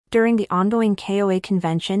During the ongoing KOA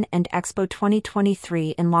convention and Expo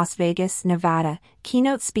 2023 in Las Vegas, Nevada,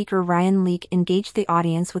 keynote speaker Ryan Leak engaged the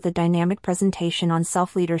audience with a dynamic presentation on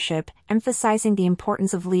self-leadership, emphasizing the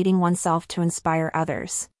importance of leading oneself to inspire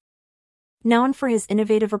others. Known for his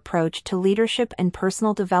innovative approach to leadership and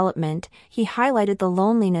personal development, he highlighted the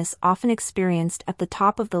loneliness often experienced at the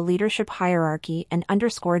top of the leadership hierarchy and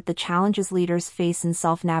underscored the challenges leaders face in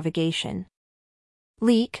self-navigation.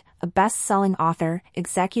 Leak, a best-selling author,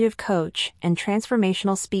 executive coach, and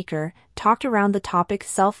transformational speaker, talked around the topic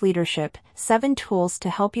self-leadership, 7 tools to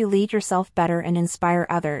help you lead yourself better and inspire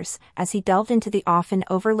others, as he delved into the often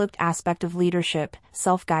overlooked aspect of leadership,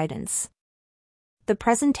 self-guidance. The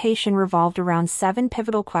presentation revolved around 7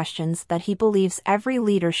 pivotal questions that he believes every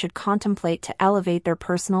leader should contemplate to elevate their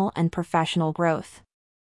personal and professional growth.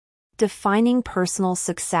 Defining personal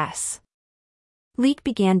success. Leak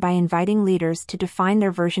began by inviting leaders to define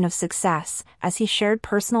their version of success, as he shared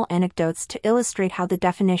personal anecdotes to illustrate how the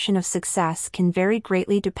definition of success can vary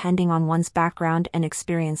greatly depending on one's background and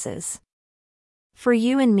experiences. For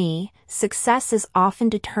you and me, success is often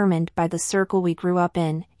determined by the circle we grew up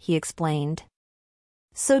in, he explained.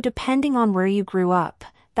 So depending on where you grew up,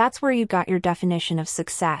 that's where you got your definition of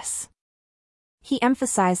success. He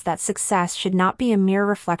emphasized that success should not be a mere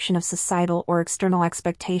reflection of societal or external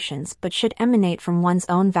expectations but should emanate from one's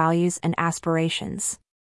own values and aspirations.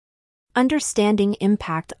 Understanding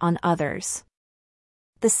impact on others.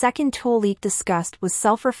 The second tool Leak discussed was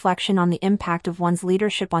self-reflection on the impact of one's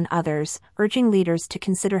leadership on others, urging leaders to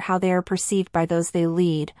consider how they are perceived by those they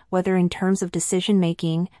lead, whether in terms of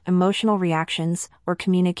decision-making, emotional reactions, or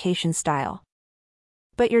communication style.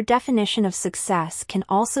 But your definition of success can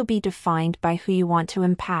also be defined by who you want to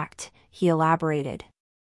impact, he elaborated.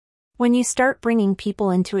 When you start bringing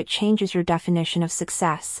people into it changes your definition of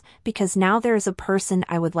success, because now there is a person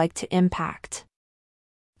I would like to impact.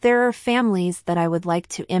 There are families that I would like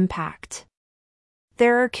to impact.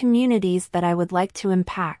 There are communities that I would like to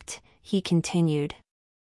impact, he continued.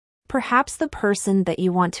 Perhaps the person that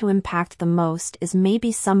you want to impact the most is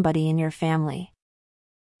maybe somebody in your family.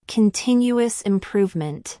 Continuous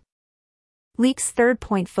improvement. Leak's third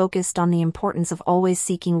point focused on the importance of always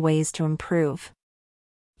seeking ways to improve.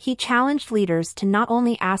 He challenged leaders to not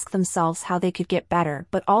only ask themselves how they could get better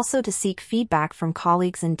but also to seek feedback from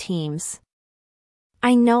colleagues and teams.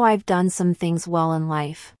 I know I've done some things well in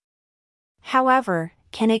life. However,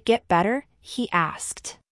 can it get better? He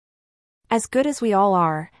asked. As good as we all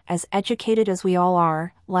are, as educated as we all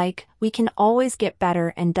are, we can always get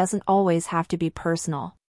better and doesn't always have to be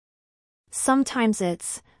personal. Sometimes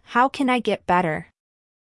it's, how can I get better?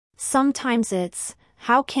 Sometimes it's,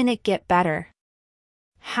 how can it get better?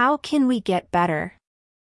 How can we get better?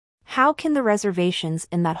 How can the reservations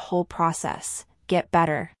in that whole process get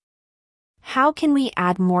better? How can we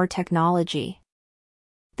add more technology?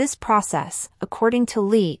 This process, according to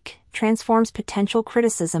Leak, transforms potential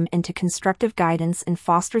criticism into constructive guidance and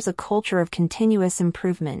fosters a culture of continuous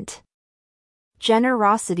improvement.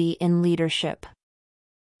 Generosity in leadership.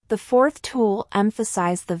 The fourth tool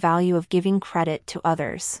emphasized the value of giving credit to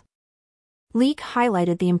others. Leak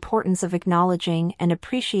highlighted the importance of acknowledging and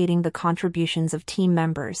appreciating the contributions of team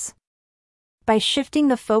members. By shifting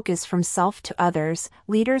the focus from self to others,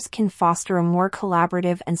 leaders can foster a more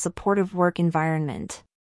collaborative and supportive work environment.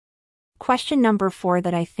 Question number 4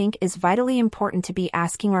 that I think is vitally important to be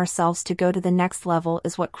asking ourselves to go to the next level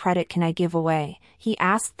is what credit can I give away? He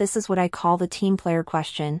asked, this is what I call the team player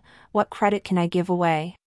question, what credit can I give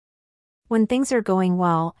away? When things are going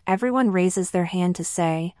well, everyone raises their hand to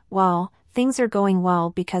say, well, things are going well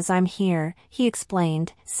because I'm here, he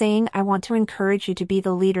explained, saying I want to encourage you to be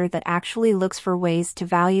the leader that actually looks for ways to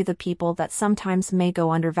value the people that sometimes may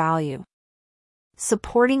go undervalued.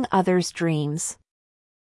 Supporting others' dreams.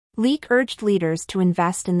 Leak urged leaders to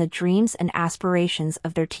invest in the dreams and aspirations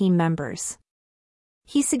of their team members.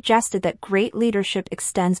 He suggested that great leadership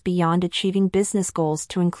extends beyond achieving business goals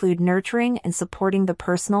to include nurturing and supporting the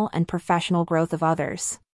personal and professional growth of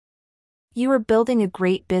others. You are building a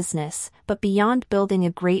great business, but beyond building a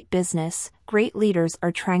great business, great leaders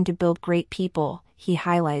are trying to build great people, he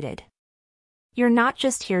highlighted. You're not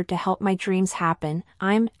just here to help my dreams happen,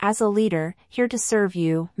 I'm, as a leader, here to serve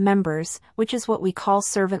you, members, which is what we call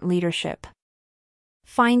servant leadership.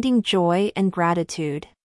 Finding joy and gratitude.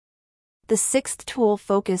 The sixth tool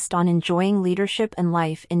focused on enjoying leadership and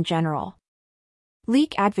life in general.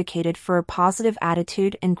 Leak advocated for a positive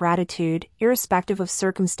attitude and gratitude, irrespective of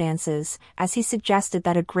circumstances, as he suggested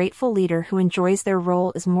that a grateful leader who enjoys their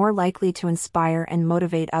role is more likely to inspire and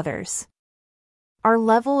motivate others. Our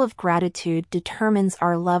level of gratitude determines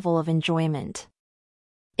our level of enjoyment.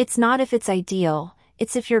 It's not if it's ideal,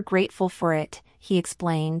 It's if you're grateful for it, he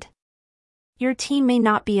explained. Your team may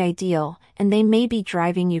not be ideal, and they may be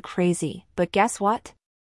driving you crazy, but guess what?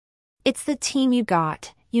 It's the team you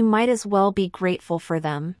got, you might as well be grateful for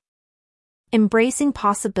them. Embracing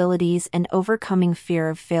possibilities and overcoming fear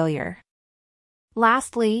of failure.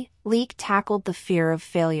 Lastly, Leak tackled the fear of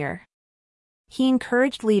failure. He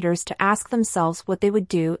encouraged leaders to ask themselves what they would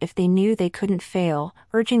do if they knew they couldn't fail,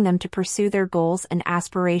 urging them to pursue their goals and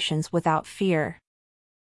aspirations without fear.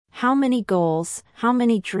 How many goals, how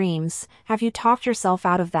many dreams, have you talked yourself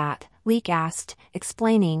out of that? Leak asked,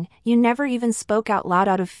 explaining, you never even spoke out loud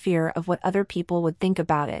out of fear of what other people would think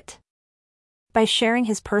about it. By sharing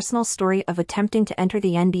his personal story of attempting to enter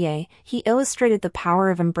the NBA, he illustrated the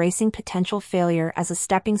power of embracing potential failure as a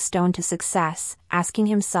stepping stone to success, asking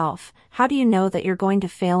himself, how do you know that you're going to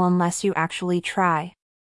fail unless you actually try?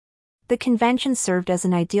 The convention served as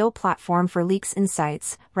an ideal platform for Leak's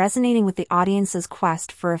insights, resonating with the audience's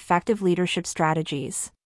quest for effective leadership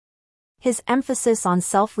strategies. His emphasis on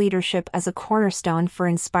self-leadership as a cornerstone for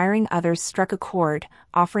inspiring others struck a chord,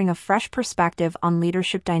 offering a fresh perspective on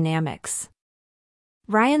leadership dynamics.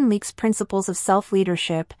 Ryan Leak's principles of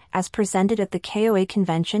self-leadership, as presented at the KOA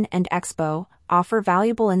convention and Expo, offer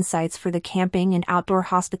valuable insights for the camping and outdoor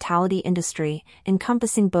hospitality industry,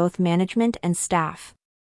 encompassing both management and staff.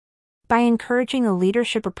 By encouraging a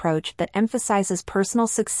leadership approach that emphasizes personal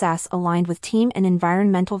success aligned with team and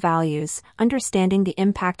environmental values, understanding the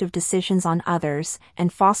impact of decisions on others,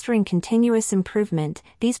 and fostering continuous improvement,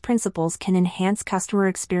 these principles can enhance customer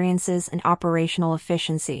experiences and operational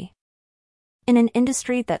efficiency. In an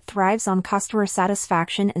industry that thrives on customer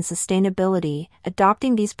satisfaction and sustainability,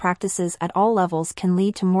 adopting these practices at all levels can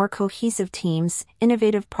lead to more cohesive teams,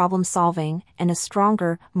 innovative problem-solving, and a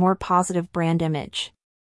stronger, more positive brand image.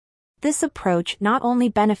 This approach not only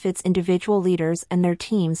benefits individual leaders and their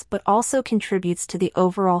teams but also contributes to the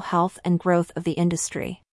overall health and growth of the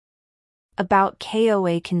industry. About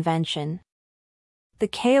KOA Convention. The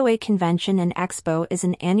KOA Convention and Expo is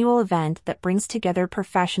an annual event that brings together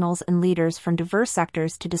professionals and leaders from diverse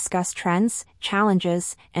sectors to discuss trends,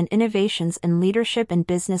 challenges, and innovations in leadership and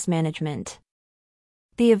business management.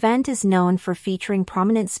 The event is known for featuring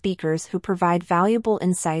prominent speakers who provide valuable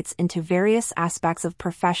insights into various aspects of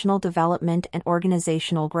professional development and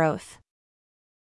organizational growth.